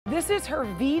This is her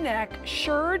V-neck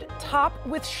shirred top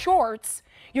with shorts.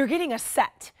 You're getting a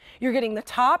set. You're getting the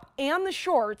top and the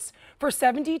shorts for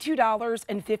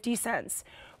 $72.50.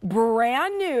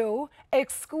 Brand new,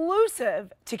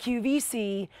 exclusive to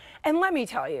QVC. And let me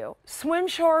tell you, swim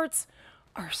shorts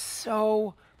are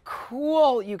so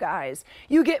cool, you guys.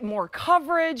 You get more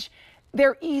coverage.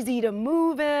 They're easy to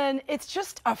move in. It's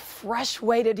just a fresh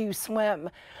way to do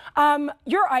swim.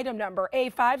 Your item number,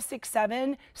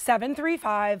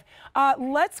 A567735.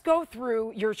 Let's go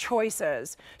through your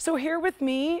choices. So here with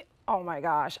me, oh my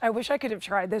gosh, I wish I could have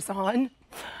tried this on.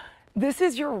 This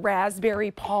is your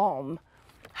raspberry palm.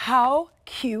 How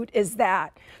cute is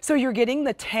that? So you're getting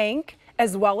the tank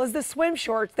as well as the swim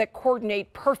shorts that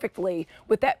coordinate perfectly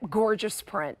with that gorgeous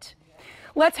print.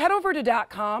 Let's head over to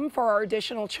 .com for our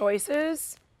additional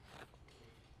choices.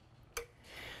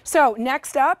 So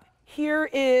next up, here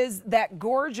is that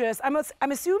gorgeous,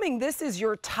 I'm assuming this is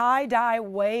your tie-dye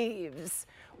waves.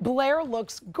 Blair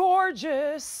looks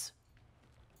gorgeous.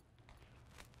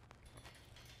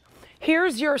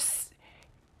 Here's your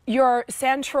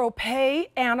Saint-Tropez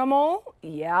animal.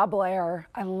 Yeah, Blair,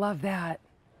 I love that.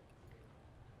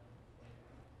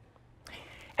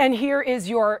 And here is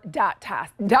your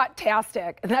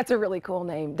Dot-tastic. That's a really cool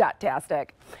name,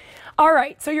 Dot-tastic. All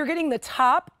right, so you're getting the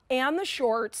top and the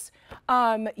shorts.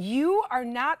 You are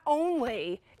not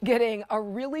only getting a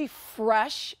really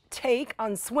fresh take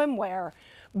on swimwear,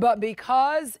 but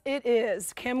because it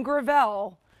is Kim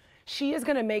Gravel, she is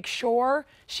gonna make sure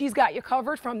she's got you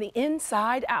covered from the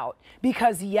inside out.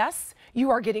 Because yes, you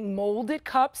are getting molded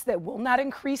cups that will not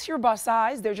increase your bust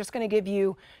size. They're just gonna give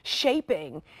you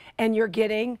shaping, and you're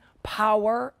getting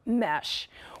power mesh.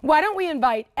 Why don't we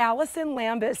invite Allison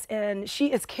Lambus in?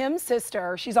 She is Kim's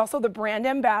sister. She's also the brand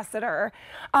ambassador.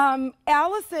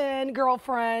 Allison,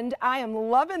 girlfriend, I am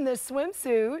loving this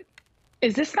swimsuit.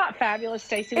 Is this not fabulous,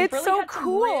 Stacey? It's really so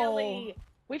cool.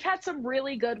 We've had some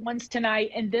really good ones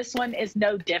tonight, and this one is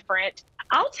no different.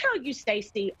 I'll tell you,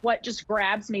 Stacey, what just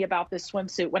grabs me about this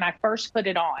swimsuit when I first put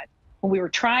it on, when we were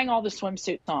trying all the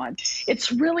swimsuits on,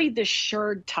 it's really the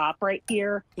shirred top right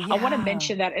here. Yeah. I want to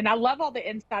mention that. And I love all the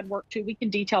inside work too. We can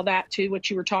detail that too, what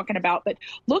you were talking about. But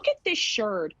look at this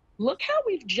shirred. Look how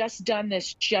we've just done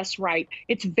this just right.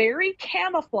 It's very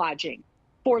camouflaging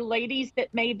for ladies that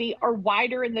maybe are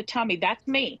wider in the tummy. That's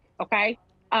me, okay?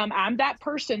 I'm that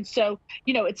person. So,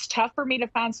 you know, it's tough for me to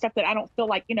find stuff that I don't feel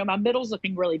like, you know, my middle's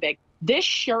looking really big. This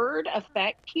shirred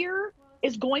effect here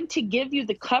is going to give you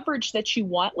the coverage that you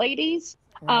want, ladies,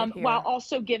 while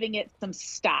also giving it some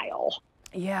style.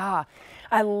 Yeah,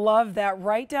 I love that.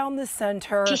 Right down the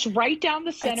center. Just right down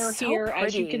the center here,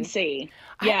 as you can see.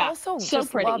 Yeah, I also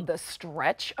just love the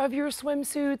stretch of your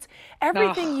swimsuits.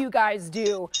 Everything you guys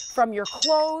do, from your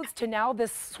clothes to now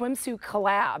this swimsuit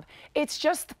collab, it's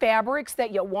just fabrics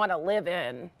that you want to live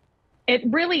in. It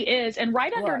really is. And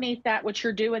right underneath that, what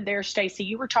you're doing there, Stacey,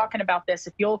 you were talking about this.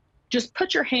 If you'll just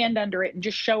put your hand under it and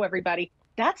just show everybody,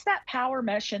 that's that power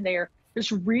mesh in there.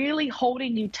 It's really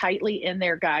holding you tightly in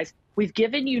there, guys. We've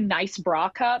given you nice bra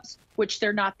cups, which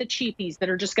they're not the cheapies that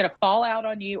are just going to fall out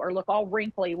on you or look all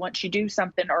wrinkly once you do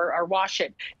something or wash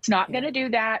it. It's not going to do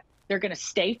that. They're going to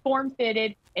stay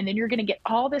form-fitted, and then you're going to get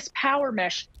all this power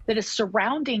mesh that is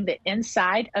surrounding the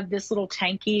inside of this little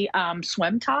tanky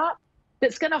swim top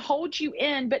that's going to hold you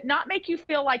in, but not make you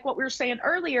feel like what we were saying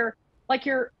earlier, like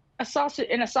you're a sausage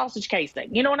in a sausage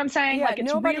casing. You know what I'm saying? Yeah, like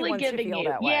it's really giving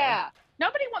you. Yeah.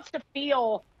 Nobody wants to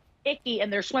feel icky in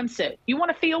their swimsuit. You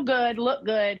want to feel good, look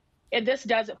good, and this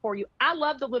does it for you. I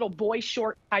love the little boy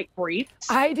short tight briefs.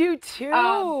 I do too.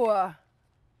 To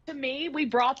me, we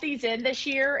brought these in this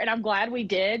year, and I'm glad we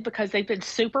did because they've been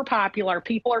super popular.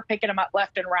 People are picking them up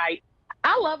left and right.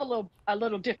 I love a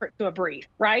little different to a brief,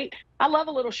 right? I love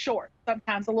a little short.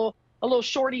 Sometimes a little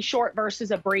shorty short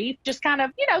versus a brief, just kind of,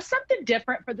 you know, something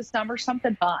different for the summer,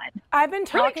 something fun. I've been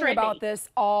talking about this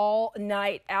all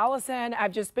night, Allison.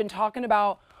 I've just been talking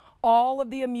about all of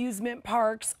the amusement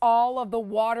parks, all of the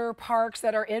water parks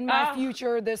that are in my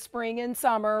future this spring and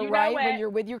summer, right? When you're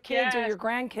with your kids or your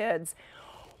grandkids.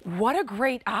 What a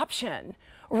great option,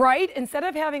 right? Instead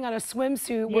of having on a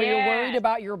swimsuit where you're worried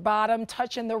about your bottom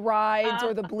touching the rides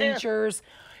or the bleachers,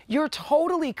 you're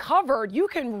totally covered. You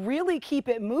can really keep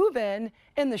it moving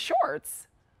in the shorts.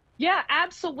 Yeah,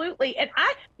 absolutely. And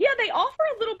they offer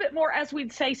a little bit more, as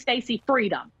we'd say, Stacey,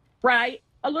 freedom, right?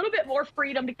 A little bit more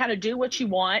freedom to kind of do what you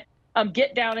want.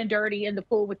 Get down and dirty in the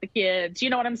pool with the kids. You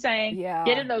know what I'm saying? Yeah.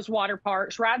 Get in those water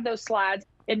parks, ride those slides,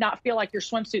 and not feel like your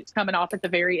swimsuit's coming off at the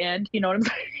very end. You know what I'm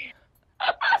saying?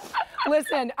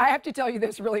 Listen, I have to tell you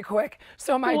this really quick.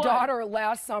 So my What? daughter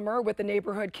last summer with the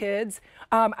neighborhood kids,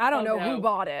 I don't know who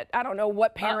bought it. I don't know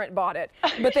what parent bought it,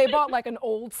 but they bought like an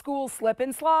old school slip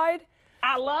and slide.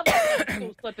 I love that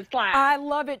school slip and slide. I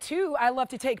love it too. I love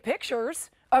to take pictures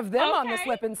of them on the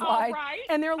slip and slide. Right.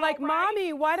 And they're like,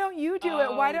 Mommy, why don't you do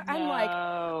it? Why do I'm like,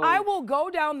 I will go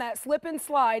down that slip and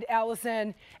slide,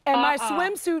 Allison, and my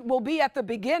swimsuit will be at the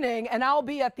beginning and I'll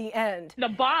be at the end. The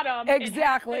bottom.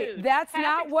 Exactly. That's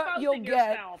not what you'll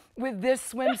get with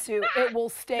this swimsuit. It will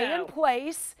stay in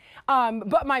place.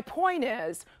 But my point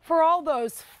is, for all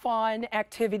those fun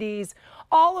activities,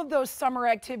 all of those summer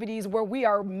activities where we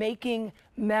are making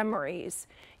memories,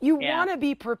 you want to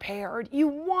be prepared, you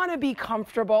want to be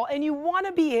comfortable, and you want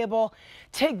to be able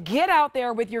to get out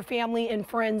there with your family and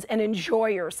friends and enjoy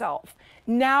yourself.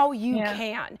 Now you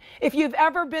can. If you've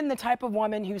ever been the type of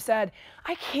woman who said,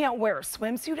 I can't wear a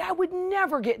swimsuit, I would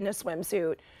never get in a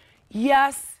swimsuit.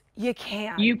 Yes, you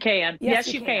can. You can.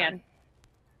 Yes, you can. can.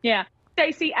 Yeah.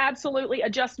 Stacey, absolutely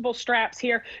adjustable straps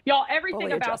here. Y'all, everything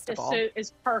Fully about this suit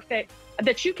is perfect.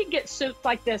 That you can get suits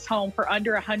like this home for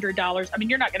under $100. I mean,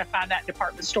 you're not going to find that in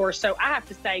department stores. So I have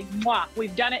to say, mwah,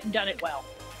 we've done it and done it well.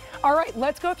 All right,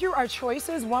 let's go through our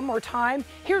choices one more time.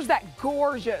 Here's that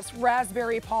gorgeous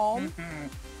raspberry palm.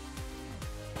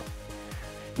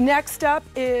 Next up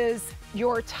is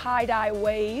your tie-dye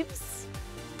waves.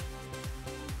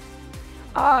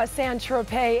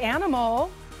 Saint-Tropez animal.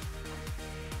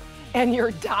 And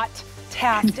your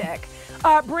dot-tastic.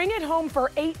 Bring it home for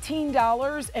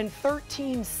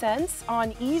 $18.13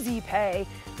 on Easy Pay.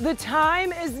 The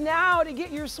time is now to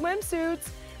get your swimsuits.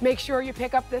 Make sure you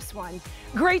pick up this one.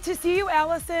 Great to see you,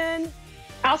 Allison.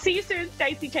 I'll see you soon,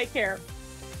 Stacey. Take care.